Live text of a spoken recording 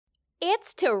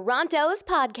It's Toronto's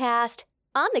podcast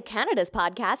on the Canada's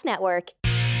Podcast Network.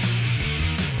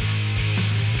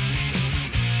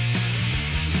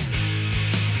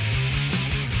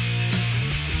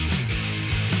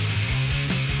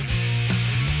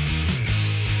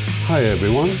 Hi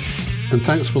everyone, and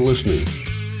thanks for listening.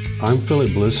 I'm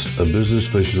Philip Bliss, a business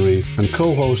visionary and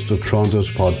co-host of Toronto's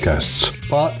podcasts,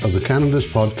 part of the Canada's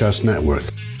Podcast Network,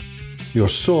 your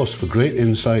source for great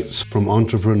insights from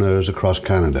entrepreneurs across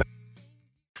Canada.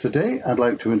 Today, I'd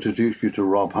like to introduce you to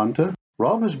Rob Hunter.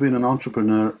 Rob has been an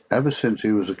entrepreneur ever since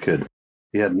he was a kid.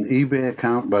 He had an eBay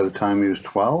account by the time he was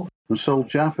 12 and sold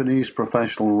Japanese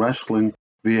professional wrestling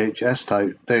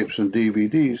VHS tapes and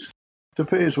DVDs to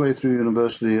pay his way through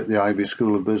university at the Ivey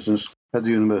School of Business at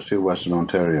the University of Western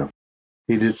Ontario.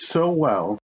 He did so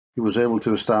well, he was able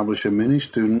to establish a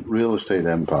mini-student real estate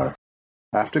empire.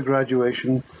 After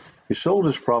graduation, he sold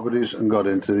his properties and got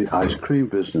into the ice cream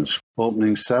business,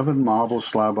 opening 7 marble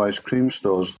slab ice cream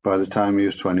stores by the time he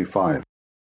was 25.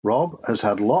 Rob has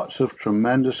had lots of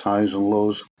tremendous highs and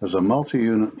lows as a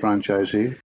multi-unit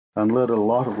franchisee and learned a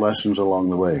lot of lessons along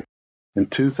the way. In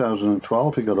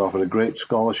 2012, he got offered a great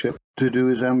scholarship to do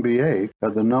his MBA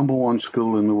at the #1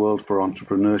 school in the world for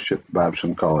entrepreneurship,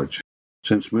 Babson College.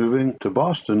 Since moving to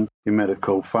Boston, he met a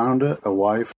co-founder, a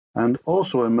wife, and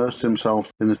also immersed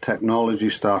himself in the technology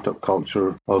startup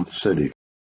culture of the city.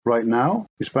 Right now,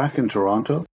 he's back in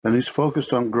Toronto, and he's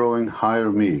focused on growing Hire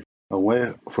Me, a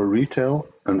way for retail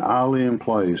and hourly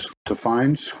employees to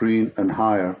find, screen, and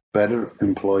hire better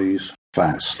employees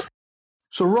fast.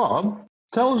 So, Rob,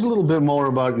 tell us a little bit more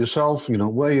about yourself,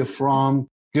 where you're from.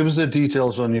 Give us the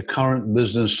details on your current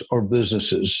business or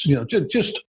businesses.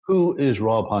 Just who is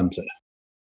Rob Hunter?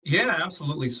 Yeah,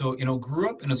 absolutely. So, grew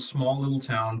up in a small little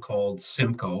town called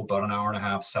Simcoe, about an hour and a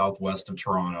half southwest of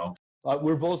Toronto.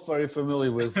 We're both very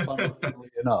familiar with, funnily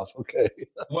enough. Okay.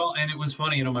 Well, and it was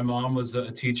funny, my mom was a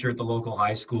teacher at the local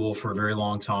high school for a very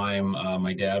long time.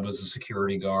 My dad was a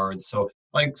security guard. So,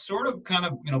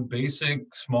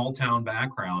 basic small town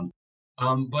background.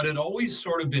 But had always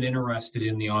sort of been interested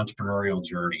in the entrepreneurial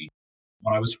journey.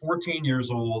 When I was 14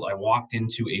 years old, I walked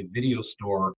into a video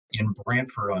store in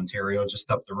Brantford, Ontario,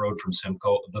 just up the road from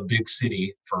Simcoe, the big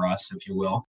city for us, if you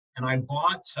will. And I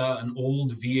bought an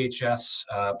old VHS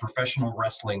professional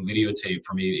wrestling videotape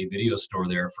from a video store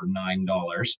there for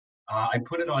 $9. I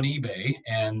put it on eBay,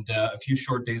 and a few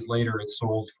short days later, it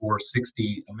sold for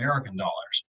 $60 American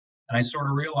dollars. And I sort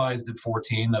of realized at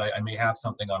 14 that I may have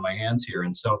something on my hands here.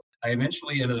 And so I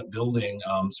eventually ended up building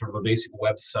sort of a basic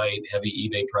website, heavy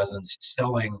eBay presence,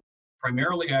 selling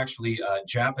primarily actually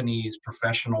Japanese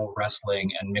professional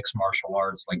wrestling and mixed martial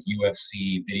arts like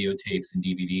UFC videotapes and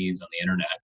DVDs on the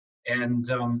internet. And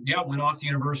went off to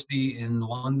university in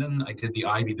London. I did the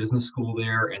Ivey Business School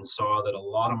there and saw that a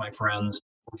lot of my friends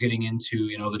were getting into,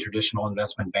 the traditional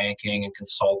investment banking and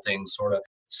consulting sort of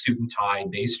suit and tie,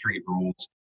 Bay Street rules.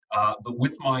 But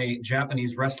with my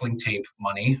Japanese wrestling tape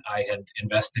money, I had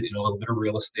invested in a little bit of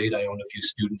real estate. I owned a few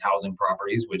student housing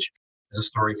properties, which is a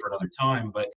story for another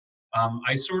time. But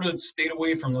I sort of stayed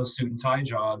away from those suit and tie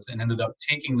jobs and ended up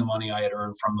taking the money I had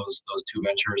earned from those two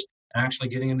ventures and actually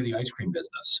getting into the ice cream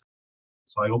business.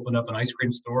 So I opened up an ice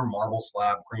cream store, Marble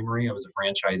Slab Creamery. I was a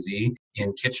franchisee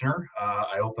in Kitchener.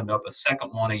 I opened up a second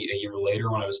one a year later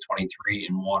when I was 23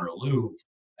 in Waterloo.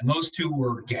 And those two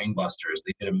were gangbusters.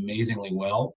 They did amazingly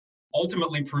well.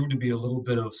 Ultimately proved to be a little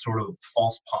bit of sort of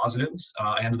false positives.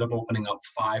 I ended up opening up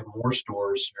 5 more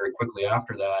stores very quickly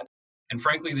after that. And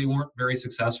frankly, they weren't very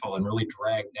successful and really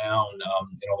dragged down,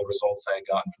 the results I had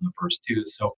gotten from the first 2.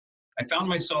 So I found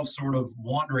myself sort of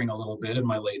wandering a little bit in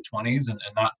my late 20s and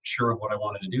not sure of what I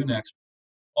wanted to do next.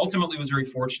 Ultimately, was very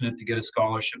fortunate to get a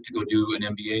scholarship to go do an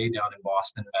MBA down in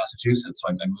Boston, Massachusetts. So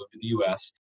I moved to the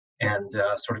U.S. and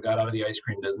sort of got out of the ice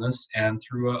cream business. And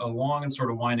through a long and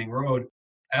sort of winding road,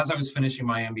 as I was finishing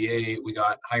my MBA, we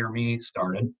got Hire Me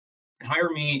started.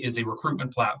 Hire Me is a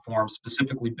recruitment platform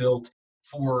specifically built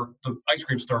for the ice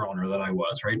cream store owner that I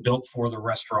was, right? Built for the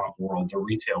restaurant world, the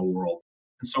retail world.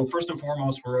 And so first and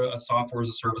foremost, we're a software as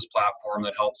a service platform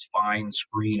that helps find,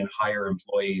 screen, and hire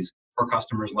employees for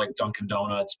customers like Dunkin'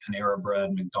 Donuts, Panera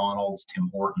Bread, McDonald's, Tim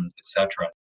Hortons, etc.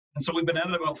 And so we've been at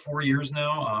it about 4 years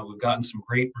now. We've gotten some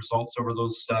great results over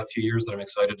those few years that I'm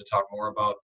excited to talk more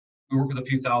about. We work with a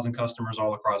few thousand customers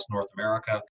all across North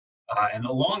America. And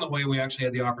along the way, we actually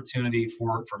had the opportunity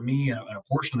for me and a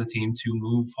portion of the team to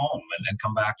move home and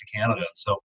come back to Canada.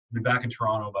 So I've been back in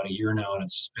Toronto about a year now, and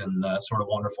it's just been sort of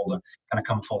wonderful to kind of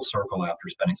come full circle after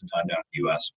spending some time down in the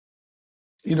U.S.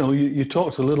 You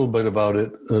talked a little bit about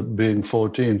it being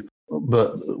 14,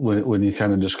 but when you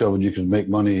kind of discovered you could make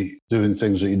money doing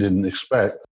things that you didn't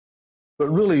expect. But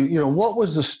really, what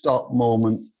was the stop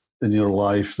moment in your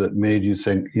life that made you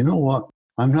think, you know what,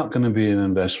 I'm not going to be an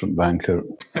investment banker.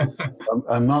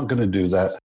 I'm not going to do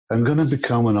that. I'm going to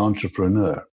become an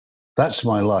entrepreneur. That's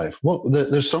my life.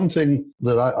 There's something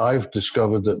that I've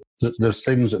discovered that there's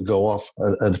things that go off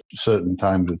at certain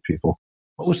times with people.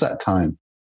 What was that time?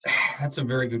 That's a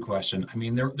very good question. I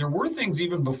mean, there were things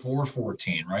even before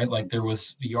 14, right? Like there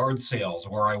was yard sales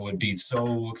where I would be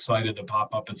so excited to pop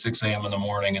up at 6 a.m. in the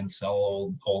morning and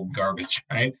sell old garbage,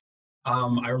 right?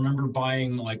 I remember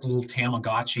buying like little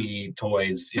Tamagotchi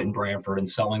toys in Brantford and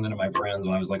selling them to my friends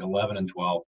when I was like 11 and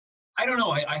 12. I don't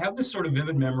know. I have this sort of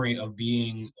vivid memory of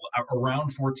being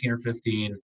around 14 or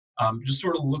 15, just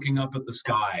sort of looking up at the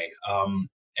sky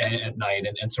at night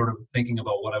and sort of thinking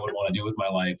about what I would want to do with my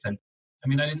life. And I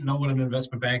mean, I didn't know what an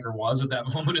investment banker was at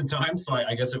that moment in time, so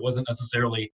I guess it wasn't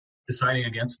necessarily deciding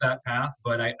against that path.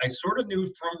 But I sort of knew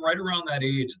from right around that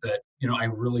age that, I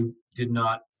really did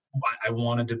not. I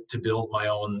wanted to build my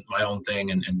own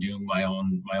thing and do my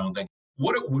own thing.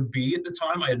 What it would be at the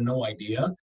time, I had no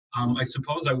idea. I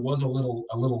suppose I was a little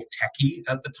techie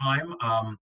at the time,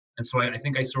 and so I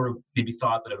think I sort of maybe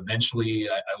thought that eventually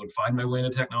I would find my way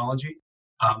into technology.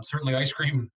 Certainly, ice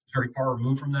cream is very far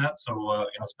removed from that, so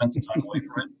spent some time away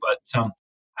from it. But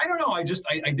I don't know. I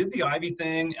did the Ivy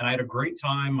thing, and I had a great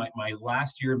time. My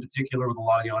last year in particular with a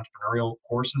lot of the entrepreneurial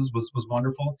courses was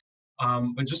wonderful.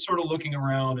 But just sort of looking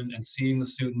around and seeing the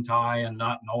suit and tie and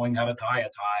not knowing how to tie a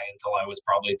tie until I was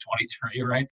probably 23,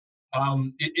 right? I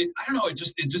don't know. It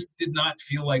just did not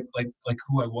feel like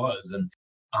who I was, and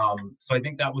so I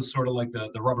think that was sort of like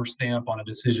the rubber stamp on a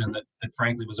decision that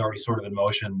frankly was already sort of in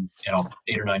motion,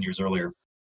 8 or 9 years earlier.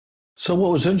 So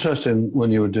what was interesting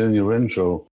when you were doing your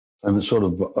intro, and it's sort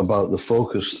of about the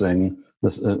focus thing.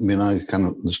 I mean, I kind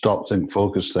of the stop, think,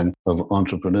 focus thing of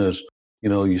entrepreneurs.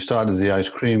 You started the ice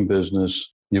cream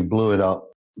business, you blew it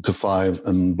up to 5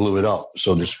 and blew it up,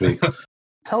 so to speak.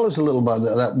 Tell us a little about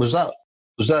that.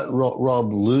 Was that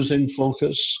Rob losing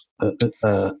focus,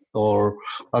 or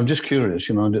I'm just curious?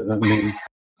 I mean.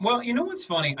 Well, what's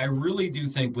funny? I really do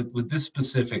think with this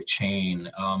specific chain,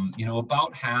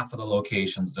 about half of the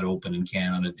locations that opened in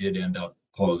Canada did end up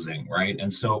closing, right?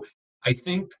 And so I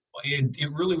think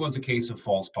it really was a case of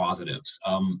false positives.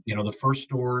 The first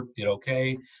store did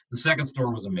okay. The second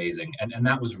store was amazing. And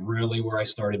that was really where I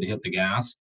started to hit the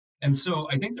gas. And so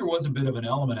I think there was a bit of an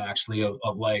element actually of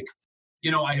like,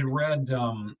 I had read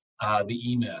the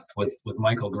E-Myth with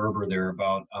Michael Gerber there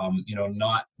about,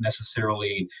 not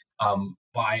necessarily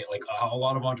buy, like a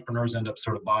lot of entrepreneurs end up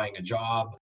sort of buying a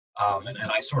job.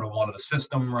 And I sort of wanted a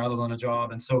system rather than a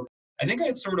job. And so I think I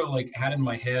had sort of like had in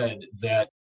my head that,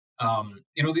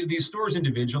 these stores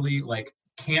individually like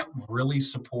can't really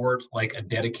support like a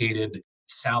dedicated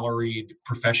salaried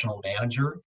professional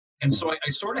manager. And so I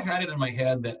sort of had it in my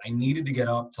head that I needed to get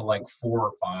up to like 4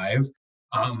 or 5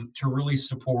 to really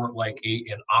support like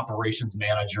an operations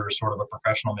manager, sort of a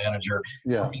professional manager,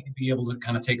 for me to be able to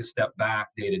kind of take a step back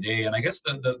day to day. And I guess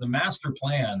the master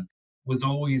plan was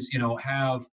always,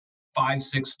 have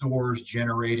 5-6 stores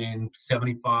generating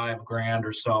 75 grand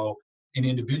or so in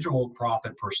individual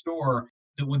profit per store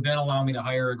that would then allow me to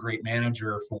hire a great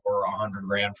manager for 100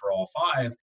 grand for all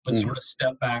 5, but sort of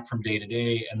step back from day to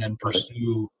day and then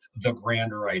pursue the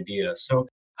grander idea. So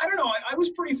I don't know. I was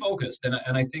pretty focused, and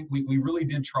I think we really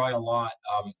did try a lot,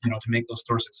 to make those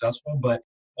stores successful. But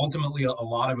ultimately, a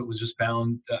lot of it was just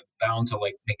bound to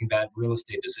like making bad real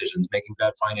estate decisions, making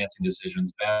bad financing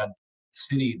decisions, bad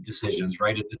city decisions.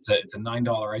 Right? It's a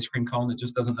 $9 ice cream cone that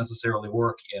just doesn't necessarily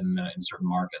work in certain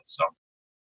markets.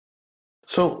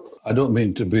 So I don't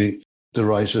mean to be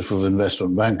derisive of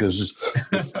investment bankers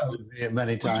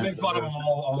many times. We make fun of them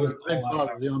all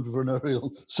part of the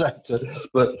entrepreneurial sector,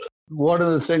 but one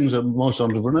of the things that most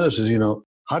entrepreneurs is,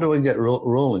 how do I get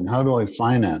rolling? How do I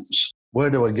finance? Where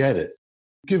do I get it?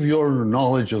 Give your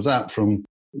knowledge of that from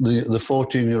the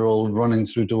 14-year-old running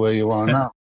through to where you are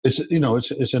now. It's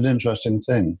an interesting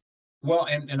thing. Well,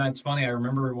 and that's funny. I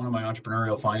remember one of my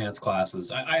entrepreneurial finance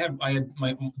classes. I had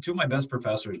my 2 of my best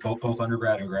professors, both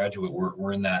undergrad and graduate,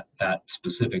 were in that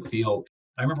specific field.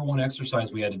 I remember one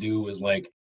exercise we had to do was like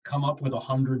come up with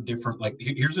 100 different, like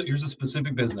here's a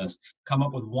specific business. Come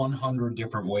up with 100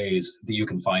 different ways that you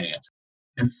can finance.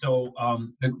 And so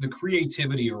the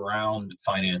creativity around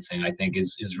financing, I think,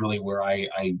 is really where I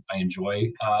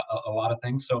enjoy a lot of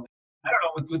things. So I don't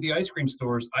know, with the ice cream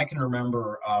stores, I can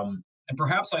remember. And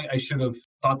perhaps I should have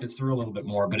thought this through a little bit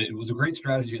more, but it was a great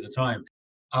strategy at the time.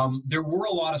 There were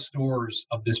a lot of stores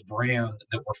of this brand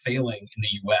that were failing in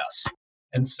the US.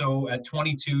 And so at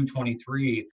 22,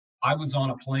 23, I was on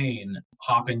a plane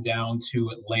hopping down to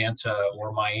Atlanta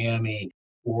or Miami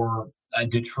or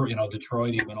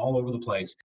Detroit, even all over the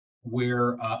place,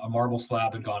 where a marble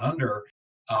slab had gone under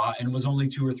and was only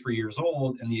 2 or 3 years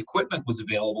old, and the equipment was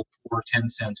available for 10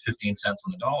 cents, 15 cents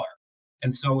on the dollar.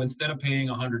 And so instead of paying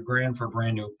 100 grand for a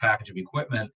brand new package of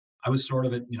equipment, I was sort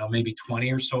of at, maybe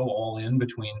 20 or so all in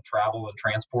between travel and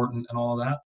transport and all of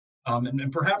that.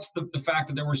 And perhaps the fact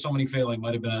that there were so many failing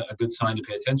might have been a good sign to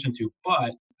pay attention to.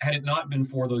 But had it not been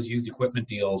for those used equipment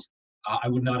deals, I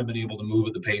would not have been able to move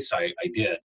at the pace I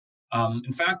did.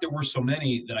 In fact, there were so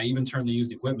many that I even turned the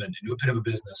used equipment into a bit of a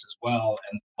business as well,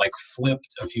 and like flipped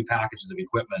a few packages of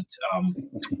equipment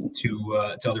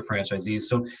to other franchisees.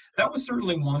 So that was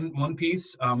certainly one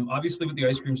piece. Obviously, with the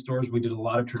ice cream stores, we did a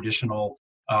lot of traditional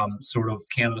sort of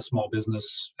Canada Small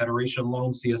Business Federation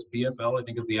loans, CSBFL, I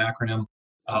think is the acronym,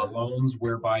 loans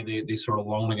whereby they sort of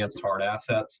loan against hard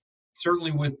assets.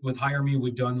 Certainly with Hire Me,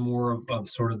 we've done more of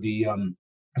sort of the, I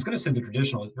was going to say the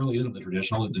traditional. It really isn't the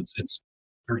traditional. It's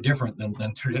very different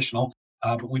than traditional.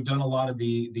 But we've done a lot of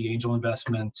the angel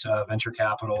investment, venture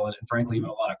capital, and frankly, even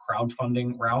a lot of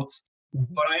crowdfunding routes.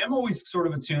 Mm-hmm. But I am always sort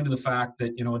of attuned to the fact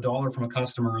that, a dollar from a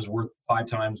customer is worth 5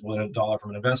 times what a dollar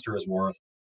from an investor is worth.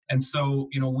 And so,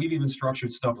 we've even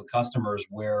structured stuff with customers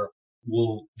where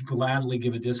we'll gladly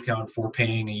give a discount for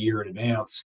paying a year in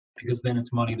advance, because then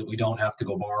it's money that we don't have to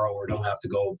go borrow or don't have to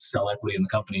go sell equity in the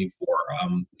company for.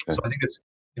 So I think it's,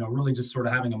 really just sort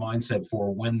of having a mindset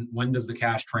for when does the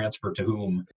cash transfer to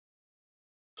whom.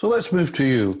 So let's move to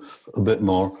you a bit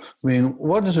more. I mean,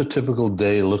 what does a typical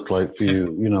day look like for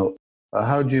you?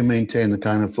 How do you maintain the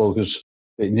kind of focus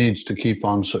it needs to keep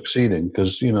on succeeding?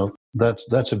 Because,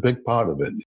 that's a big part of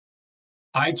it.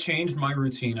 I changed my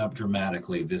routine up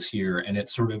dramatically this year, and it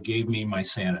sort of gave me my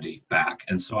sanity back.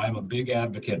 And so I'm a big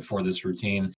advocate for this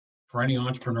routine for any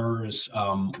entrepreneurs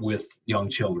with young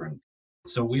children.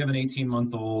 So we have an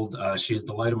 18-month-old. She is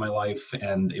the light of my life,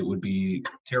 and it would be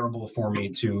terrible for me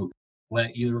to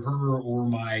let either her or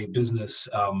my business,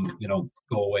 go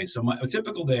away. So a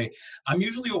typical day, I'm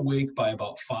usually awake by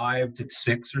about 5 to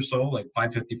 6 or so, like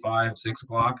 5:55, 6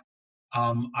 o'clock.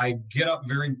 I get up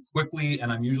very quickly,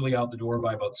 and I'm usually out the door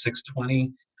by about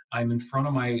 6:20. I'm in front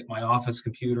of my office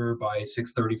computer by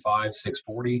 6:35,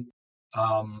 6:40.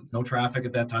 No traffic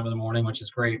at that time of the morning, which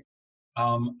is great.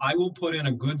 I will put in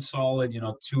a good solid,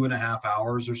 2.5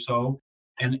 hours or so.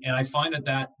 And I find at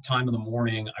that time of the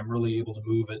morning, I'm really able to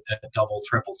move at double,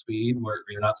 triple speed, where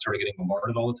you're not sort of getting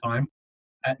bombarded all the time.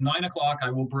 At 9 o'clock, I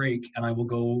will break and I will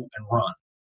go and run.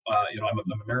 I'm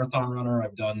a marathon runner.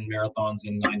 I've done marathons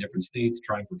in 9 different states,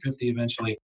 trying for 50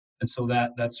 eventually. And so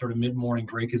that sort of mid-morning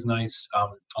break is nice.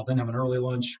 I'll then have an early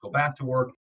lunch, go back to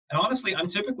work. And honestly, I'm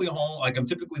typically home, I'm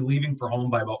typically leaving for home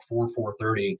by about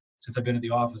 4:30, since I've been at the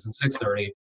office at 6:30,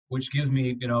 which gives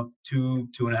me,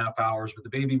 2.5 hours with the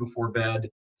baby before bed,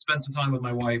 spend some time with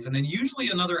my wife, and then usually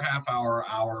another half hour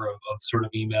of sort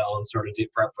of email and sort of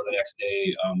prep for the next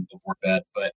day before bed.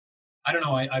 But I don't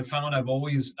know. I've found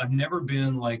I've never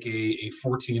been like a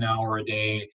 14-hour a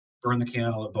day, burn the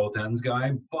candle at both ends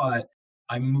guy, but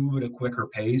I move at a quicker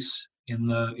pace in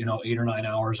the, 8 or 9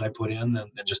 hours I put in than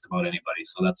just about anybody.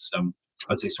 So that's,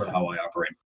 I'd say sort of how I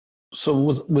operate.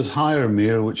 So with Hire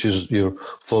Me, which is your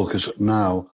focus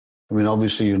now, I mean,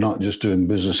 obviously you're not just doing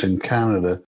business in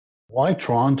Canada. Why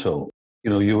Toronto?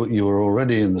 You were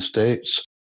already in the States.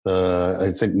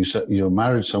 I think you said you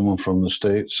married someone from the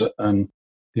States, and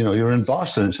you're in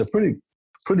Boston. It's a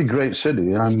pretty great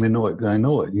city. I know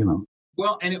it.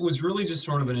 Well, and it was really just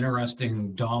sort of an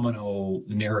interesting domino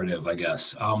narrative, I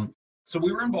guess. So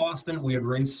we were in Boston. We had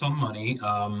raised some money,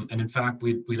 and in fact,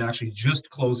 we'd actually just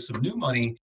closed some new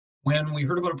money when we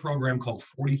heard about a program called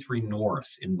 43 North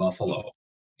in Buffalo.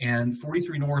 And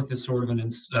 43 North is sort of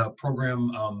a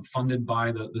program funded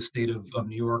by the state of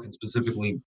New York, and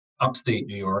specifically upstate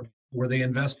New York, where they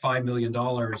invest $5 million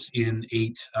in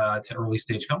 8 to early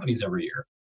stage companies every year.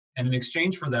 And in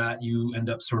exchange for that, you end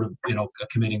up sort of,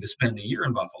 committing to spend a year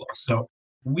in Buffalo. So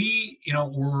we,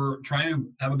 were trying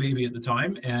to have a baby at the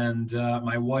time. And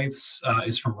my wife's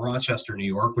is from Rochester, New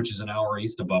York, which is an hour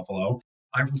east of Buffalo.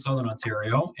 I'm from Southern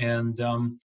Ontario. And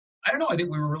I don't know, I think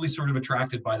we were really sort of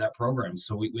attracted by that program.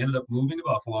 So we ended up moving to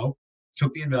Buffalo,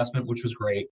 took the investment, which was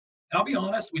great. And I'll be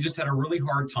honest, we just had a really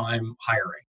hard time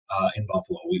hiring in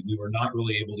Buffalo. We were not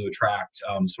really able to attract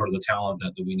sort of the talent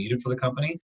that we needed for the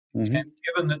company. Mm-hmm. And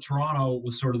given that Toronto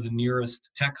was sort of the nearest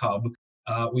tech hub,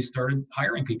 we started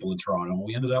hiring people in Toronto.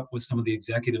 We ended up with some of the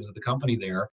executives of the company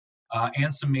there,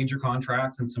 and some major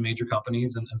contracts and some major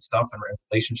companies and stuff, and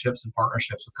relationships and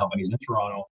partnerships with companies in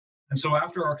Toronto. And so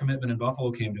after our commitment in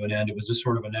Buffalo came to an end, it was just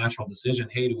sort of a natural decision.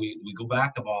 Hey, do we go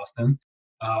back to Boston?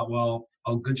 Well,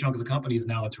 a good chunk of the company is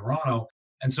now in Toronto.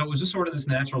 And so it was just sort of this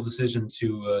natural decision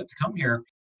to come here.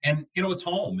 And it's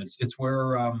home. It's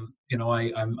where I'm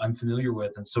familiar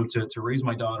with. And so to raise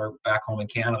my daughter back home in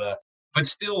Canada, but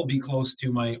still be close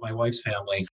to my wife's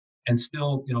family, and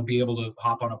still be able to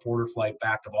hop on a Porter flight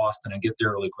back to Boston and get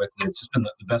there really quickly. It's just been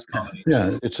the best combination.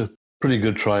 Yeah, it's a pretty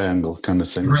good triangle kind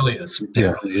of thing. It really is. It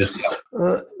really is.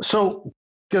 Yeah. So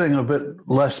getting a bit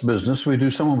less business, we do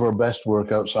some of our best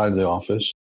work outside the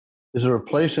office. Is there a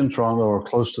place in Toronto or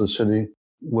close to the city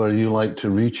where you like to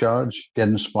recharge, get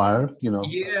inspired?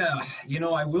 Yeah,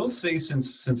 I will say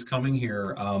since coming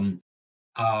here,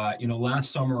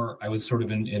 last summer I was sort of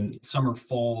in summer,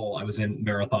 fall, I was in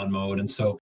marathon mode. And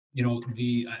so,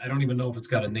 I don't even know if it's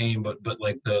got a name, but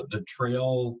like the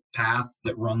trail path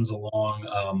that runs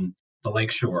along the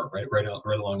lake shore, right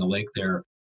along the lake there,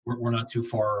 we're not too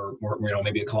far, we're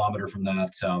maybe a kilometer from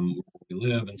that where we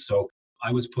live. And so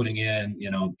I was putting in,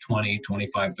 20,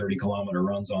 25, 30 kilometer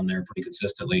runs on there pretty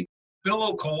consistently. Been a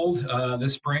little cold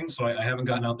this spring, so I haven't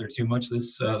gotten out there too much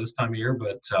this time of year,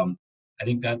 but I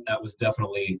think that was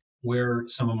definitely where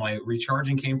some of my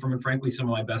recharging came from, and frankly, some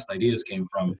of my best ideas came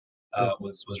from,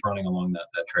 was running along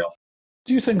that trail.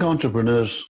 Do you think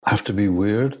entrepreneurs have to be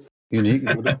weird, unique,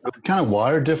 kind of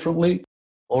wired differently,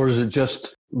 or is it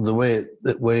just the way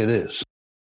it is?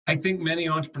 I think many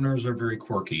entrepreneurs are very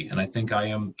quirky, and I think I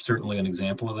am certainly an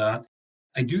example of that.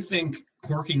 I do think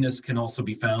quirkiness can also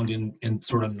be found in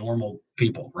sort of normal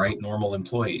people, right? Normal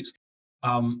employees.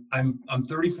 I'm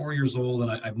 34 years old,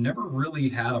 and I've never really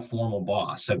had a formal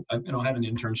boss. I've had an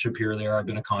internship here or there. I've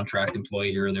been a contract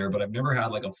employee here or there, but I've never had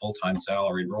like a full-time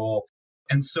salaried role.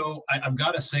 And so I've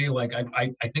got to say, like,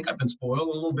 I think I've been spoiled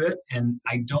a little bit, and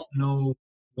I don't know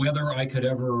whether I could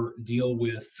ever deal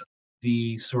with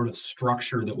the sort of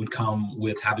structure that would come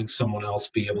with having someone else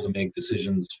be able to make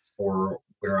decisions for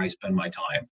where I spend my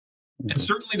time. And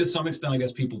certainly to some extent, I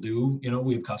guess people do.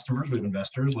 We have customers, we have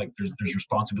investors, like there's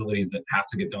responsibilities that have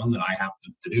to get done that I have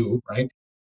to do, right?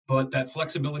 But that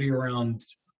flexibility around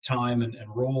time and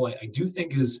role, I do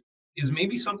think is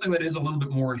maybe something that is a little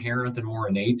bit more inherent and more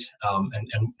innate,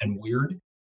 and weird.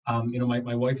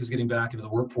 My wife is getting back into the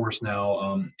workforce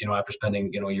now, after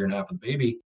spending, a year and a half with the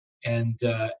baby. And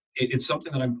it's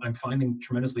something that I'm finding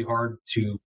tremendously hard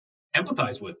to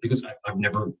empathize with, because I've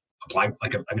never applied.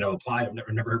 I've applied.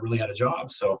 I've never really had a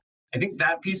job. So I think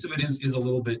that piece of it is a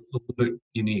little bit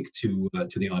unique to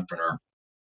the entrepreneur.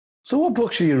 So what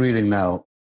books are you reading now?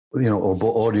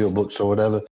 Or audio books or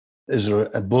whatever. Is there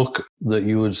a book that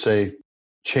you would say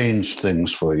changed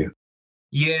things for you?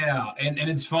 Yeah, and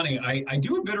it's funny. I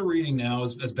do a bit of reading now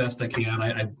as best I can.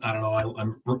 I don't know.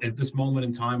 I'm at this moment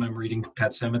in time, I'm reading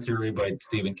Pet Sematary by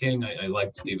Stephen King. I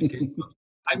like Stephen King.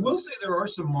 I will say there are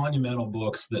some monumental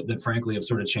books that frankly have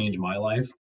sort of changed my life.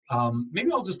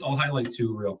 Maybe I'll highlight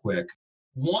two real quick.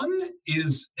 One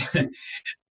is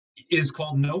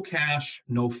called No Cash,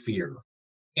 No Fear.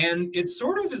 And it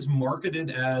sort of is marketed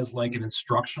as like an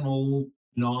instructional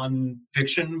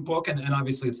non-fiction book, and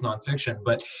obviously it's non-fiction,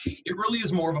 but it really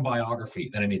is more of a biography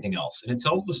than anything else. And it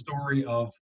tells the story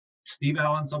of Steve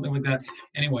Allen, something like that.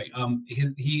 Anyway,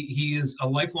 he is a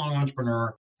lifelong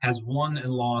entrepreneur, has won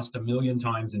and lost 1 million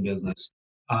times in business,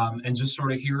 and just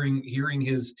sort of hearing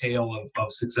his tale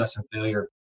of success and failure.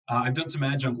 I've done some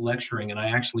adjunct lecturing, and I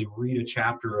actually read a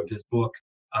chapter of his book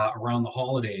around the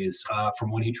holidays, from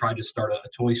when he tried to start a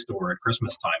toy store at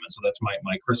Christmas time. And so that's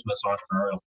my Christmas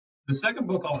entrepreneurial. The second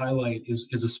book I'll highlight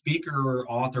is a speaker,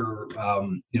 author,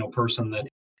 person that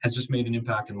has just made an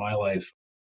impact in my life.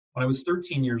 When I was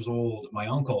 13 years old, my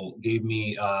uncle gave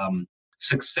me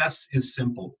Success is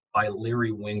Simple by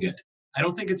Larry Winget. I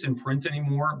don't think it's in print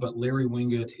anymore, but Larry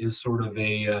Winget is sort of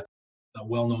a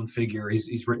well-known figure.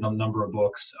 He's written a number of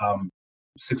books.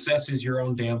 Success is Your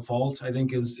Own Damn Fault, I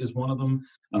think is one of them.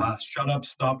 Shut Up,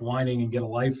 Stop Whining, and Get a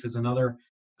Life is another.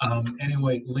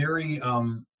 Anyway, Larry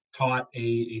taught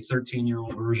a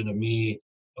 13-year-old version of me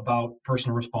about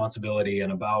personal responsibility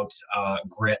and about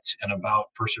grit and about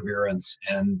perseverance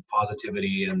and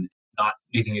positivity and not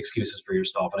making excuses for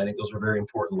yourself. And I think those were very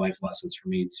important life lessons for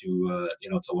me to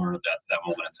learn at that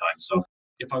moment in time. So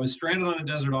if I was stranded on a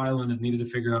desert island and needed to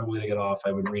figure out a way to get off,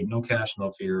 I would read No Cash,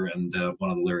 No Fear and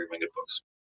one of the Larry Winget books.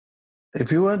 If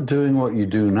you weren't doing what you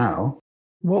do now,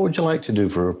 what would you like to do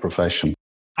for a profession?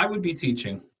 I would be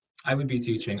teaching.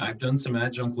 I've done some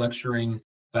adjunct lecturing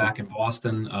back in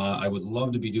Boston. I would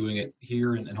love to be doing it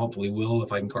here, and hopefully will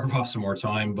if I can carve off some more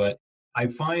time. But I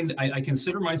find I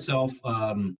consider myself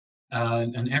an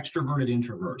extroverted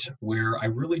introvert, where I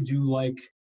really do like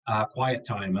quiet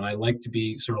time, and I like to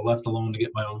be sort of left alone to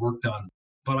get my own work done.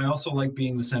 But I also like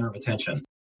being the center of attention.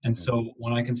 And so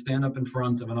when I can stand up in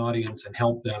front of an audience and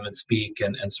help them and speak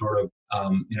and sort of,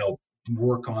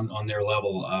 work on their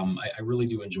level, I really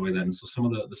do enjoy that. And so some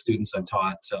of the students I've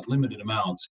taught limited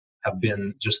amounts have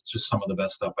been just some of the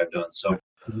best stuff I've done. So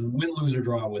win, lose, or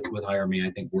draw with Hire Me,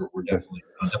 I think we're definitely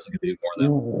going to do more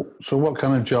of that. So what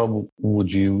kind of job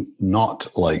would you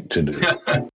not like to do?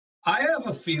 I have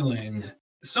a feeling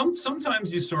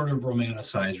sometimes you sort of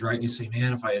romanticize, right? You say,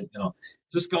 man, if I had,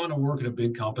 just gone to work at a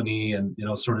big company and,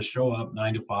 sort of show up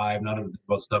 9 to 5, not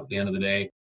about stuff at the end of the day,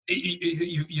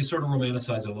 you sort of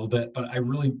romanticize it a little bit, but I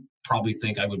really probably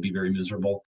think I would be very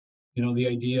miserable. The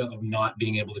idea of not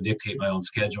being able to dictate my own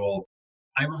schedule.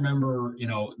 I remember,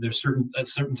 there's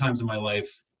certain times in my life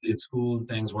at school and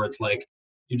things where it's like,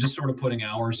 you're just sort of putting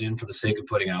hours in for the sake of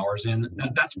putting hours in.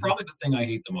 That's probably the thing I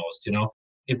hate the most,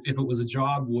 If it was a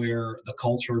job where the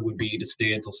culture would be to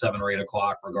stay until 7 or 8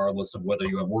 o'clock, regardless of whether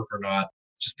you have work or not,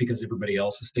 just because everybody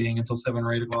else is staying until 7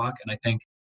 or 8 o'clock. And I think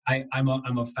I'm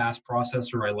a fast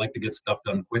processor. I like to get stuff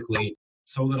done quickly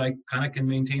so that I kind of can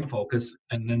maintain focus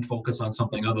and then focus on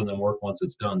something other than work once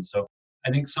it's done. So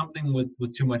I think something with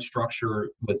too much structure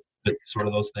with sort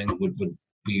of those things would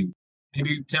be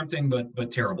maybe tempting,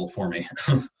 but terrible for me.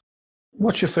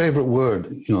 What's your favorite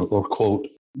word, or quote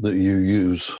that you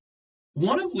use?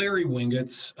 One of Larry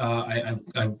Winget's,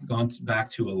 I've gone back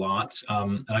to a lot,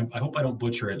 and I hope I don't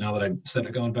butcher it now that I've said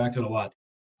it, going back to it a lot.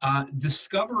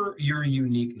 Discover your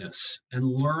uniqueness and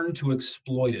learn to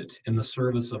exploit it in the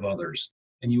service of others,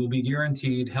 and you will be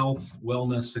guaranteed health,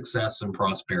 wellness, success, and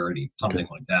prosperity, something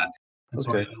like that. And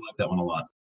so I like that one a lot.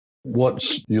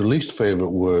 What's your least favorite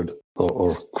word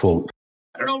or quote?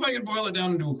 I don't know if I can boil it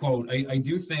down into a quote. I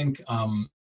do think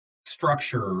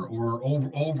structure or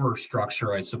over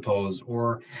structure, I suppose,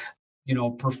 or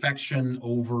perfection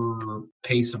over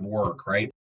pace of work, right?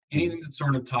 Anything that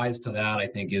sort of ties to that, I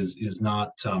think, is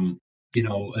not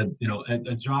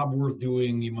a job worth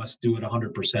doing. You must do it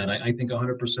 100%. I think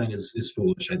 100% is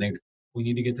foolish. I think we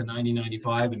need to get to 90,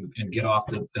 95 and get off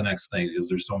to the next thing because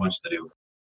there's so much to do.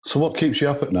 So what keeps you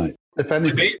up at night, if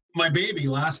anything? My baby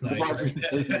last night.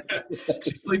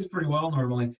 She sleeps pretty well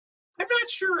normally. I'm not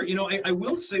sure. I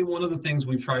will say one of the things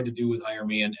we've tried to do with Hire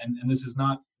Me, and this is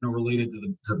not related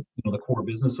to the core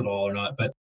business at all or not,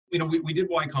 but we did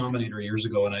Y Combinator years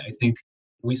ago, and I think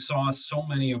we saw so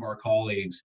many of our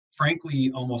colleagues,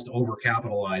 frankly, almost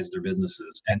overcapitalize their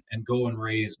businesses and go and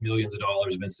raise millions of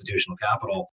dollars of institutional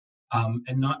capital,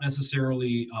 and not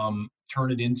necessarily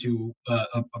turn it into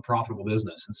a profitable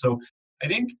business. And so I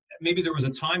think maybe there was a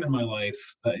time in my life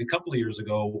a couple of years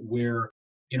ago where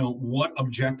what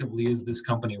objectively is this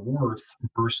company worth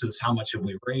versus how much have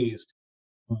we raised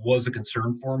was a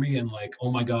concern for me. And like,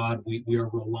 oh my God, we are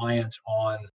reliant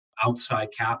on outside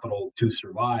capital to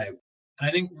survive. And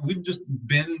I think we've just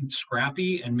been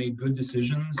scrappy and made good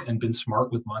decisions and been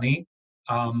smart with money.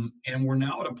 And we're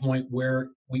now at a point where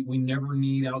we never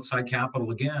need outside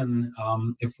capital again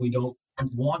if we don't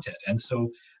want it. And so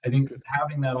I think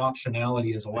having that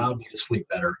optionality has allowed me to sleep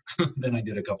better than I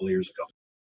did a couple of years ago.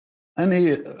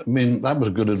 That was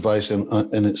good advice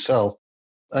in itself.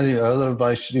 Any other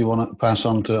advice you want to pass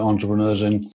on to entrepreneurs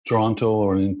in Toronto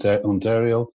or in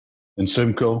Ontario, in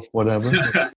Simcoe, whatever?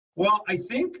 Well, I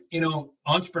think,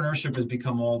 entrepreneurship has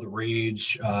become all the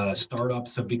rage.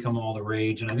 Startups have become all the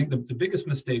rage. And I think the biggest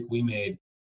mistake we made,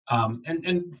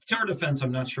 and to our defense,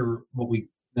 I'm not sure what we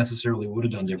necessarily would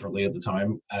have done differently at the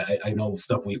time. I know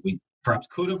stuff we perhaps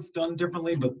could have done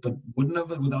differently, but wouldn't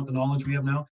have without the knowledge we have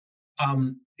now.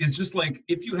 Is just like,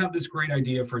 if you have this great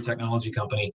idea for a technology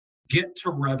company, get to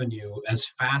revenue as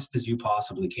fast as you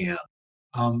possibly can.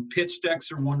 Pitch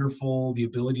decks are wonderful. The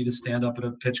ability to stand up at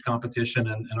a pitch competition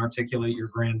and articulate your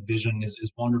grand vision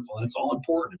is wonderful. And it's all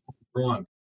important. It's wrong.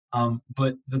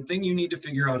 But the thing you need to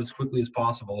figure out as quickly as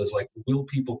possible is like, will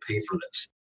people pay for this?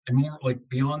 And more like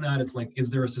beyond that, it's like, is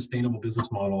there a sustainable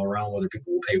business model around whether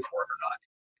people will pay for it or not?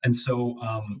 And so,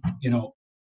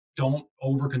 don't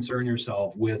over concern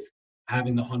yourself with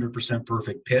having the 100%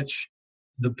 perfect pitch.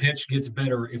 The pitch gets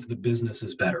better if the business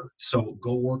is better. So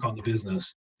go work on the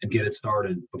business and get it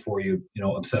started before you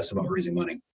obsess about raising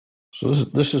money. So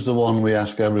this is the one we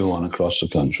ask everyone across the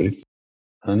country.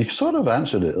 And you sort of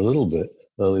answered it a little bit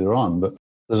earlier on, but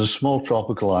there's a small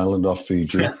tropical island off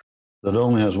Fiji that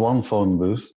only has one phone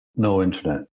booth, no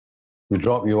internet. We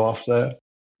drop you off there.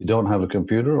 You don't have a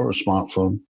computer or a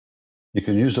smartphone. You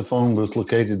can use the phone booth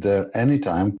located there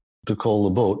anytime to call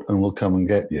the boat and we'll come and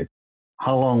get you.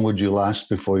 How long would you last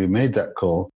before you made that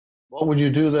call? What would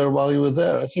you do there while you were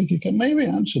there? I think you can maybe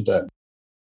answer that.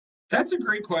 That's a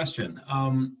great question.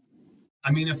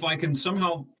 If I can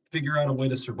somehow figure out a way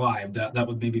to survive. That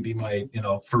would maybe be my,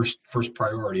 first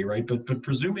priority, right? But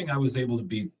presuming I was able to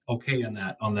be okay on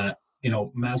that,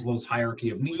 Maslow's hierarchy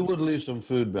of needs. You would leave some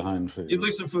food behind for you. You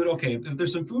leave some food, okay. If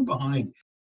there's some food behind,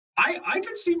 I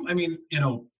could see,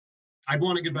 I'd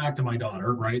want to get back to my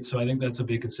daughter, right? So I think that's a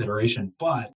big consideration.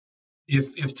 But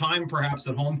if time perhaps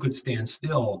at home could stand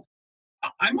still,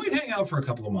 I might hang out for a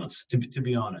couple of months, to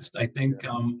be honest. I think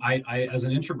I as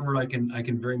an introvert, I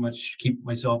can very much keep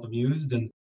myself amused,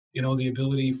 and the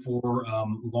ability for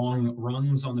long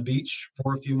runs on the beach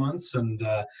for a few months, and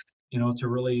to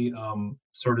really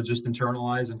sort of just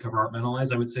internalize and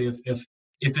compartmentalize. I would say if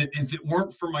it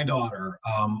weren't for my daughter,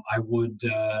 I would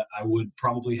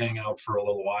probably hang out for a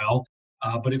little while.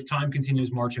 But if time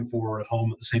continues marching forward at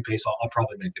home at the same pace, I'll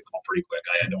probably make the call pretty quick.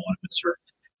 I don't want to miss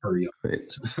her young.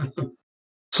 Great.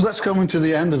 So that's coming to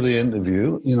the end of the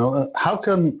interview. How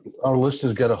can our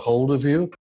listeners get a hold of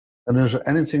you? And is there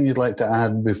anything you'd like to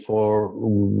add before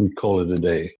we call it a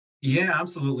day? Yeah,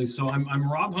 absolutely. So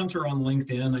I'm Rob Hunter on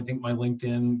LinkedIn. I think my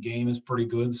LinkedIn game is pretty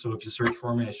good. So if you search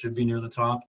for me, I should be near the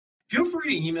top. Feel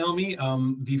free to email me.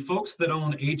 The folks that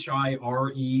own HIREME.com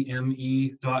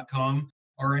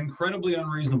are incredibly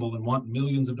unreasonable and want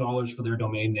millions of dollars for their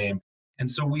domain name. And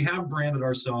so we have branded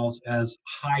ourselves as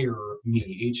Hire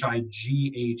Me,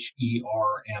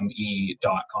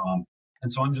 HIGHERME.com.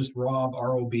 And so I'm just Rob,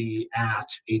 R-O-B, at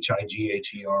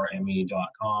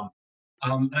HIGHERME.com.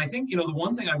 And I think, the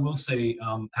one thing I will say,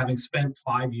 having spent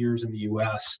 5 years in the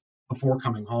U.S. before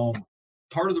coming home,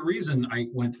 part of the reason I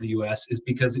went to the U.S. is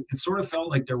because it sort of felt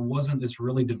like there wasn't this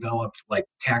really developed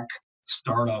tech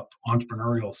startup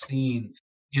entrepreneurial scene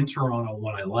in Toronto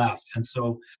when I left. And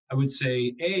so I would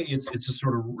say, it's just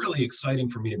sort of really exciting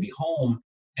for me to be home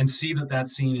and see that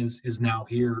scene is now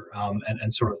here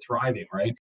and sort of thriving,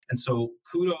 right? And so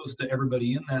kudos to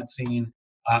everybody in that scene.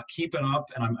 Keep it up,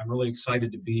 and I'm really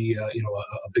excited to be a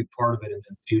big part of it in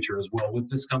the future as well with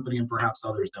this company and perhaps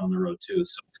others down the road too.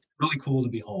 So really cool to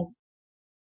be home.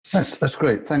 That's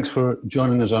great. Thanks for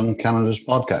joining us on Canada's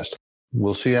podcast.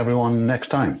 We'll see everyone next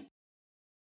time.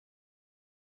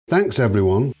 Thanks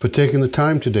everyone for taking the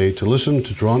time today to listen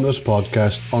to Toronto's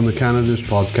podcast on the Canada's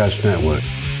Podcast Network.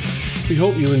 We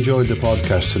hope you enjoyed the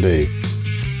podcast today.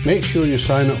 Make sure you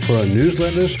sign up for our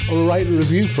newsletters or write a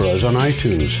review for us on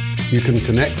iTunes. You can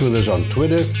connect with us on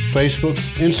Twitter, Facebook,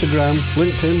 Instagram,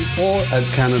 LinkedIn, or at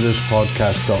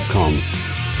canadaspodcast.com.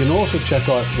 You can also check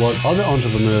out what other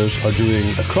entrepreneurs are doing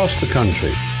across the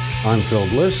country. I'm Phil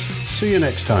Bliss. See you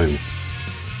next time.